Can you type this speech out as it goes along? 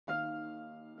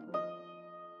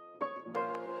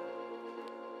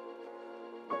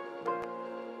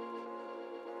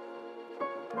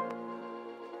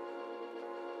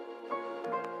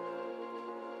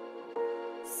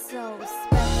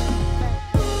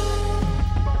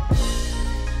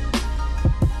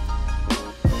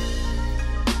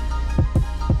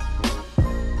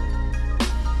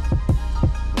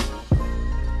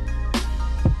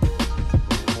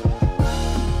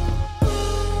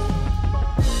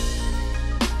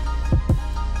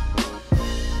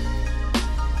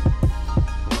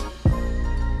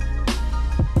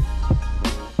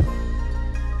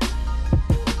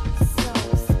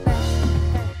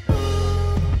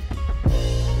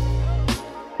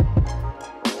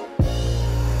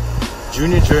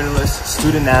junior journalist,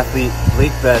 student athlete,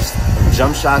 Blake Best of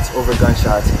Jump Shots Over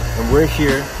Gunshots, and we're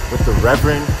here with the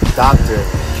Reverend Dr.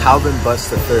 Calvin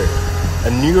Butts III,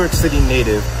 a New York City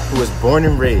native who was born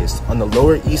and raised on the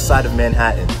Lower East Side of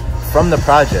Manhattan from the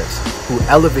projects, who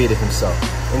elevated himself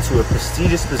into a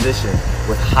prestigious position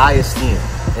with high esteem,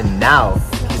 and now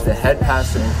he's the head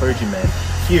pastor and clergyman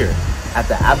here at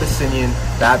the Abyssinian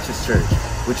Baptist Church,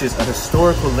 which is a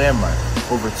historical landmark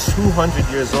over 200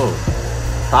 years old.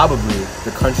 Probably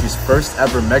the country's first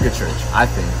ever megachurch, I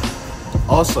think.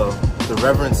 Also, the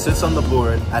Reverend sits on the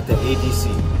board at the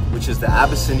ADC, which is the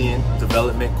Abyssinian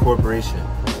Development Corporation,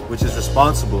 which is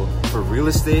responsible for real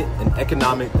estate and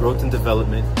economic growth and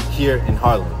development here in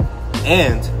Harlem.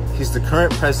 And he's the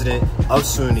current president of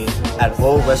SUNY at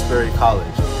Old Westbury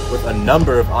College with a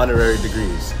number of honorary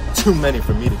degrees, too many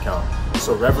for me to count.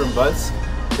 So Reverend Butts,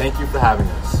 thank you for having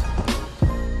us.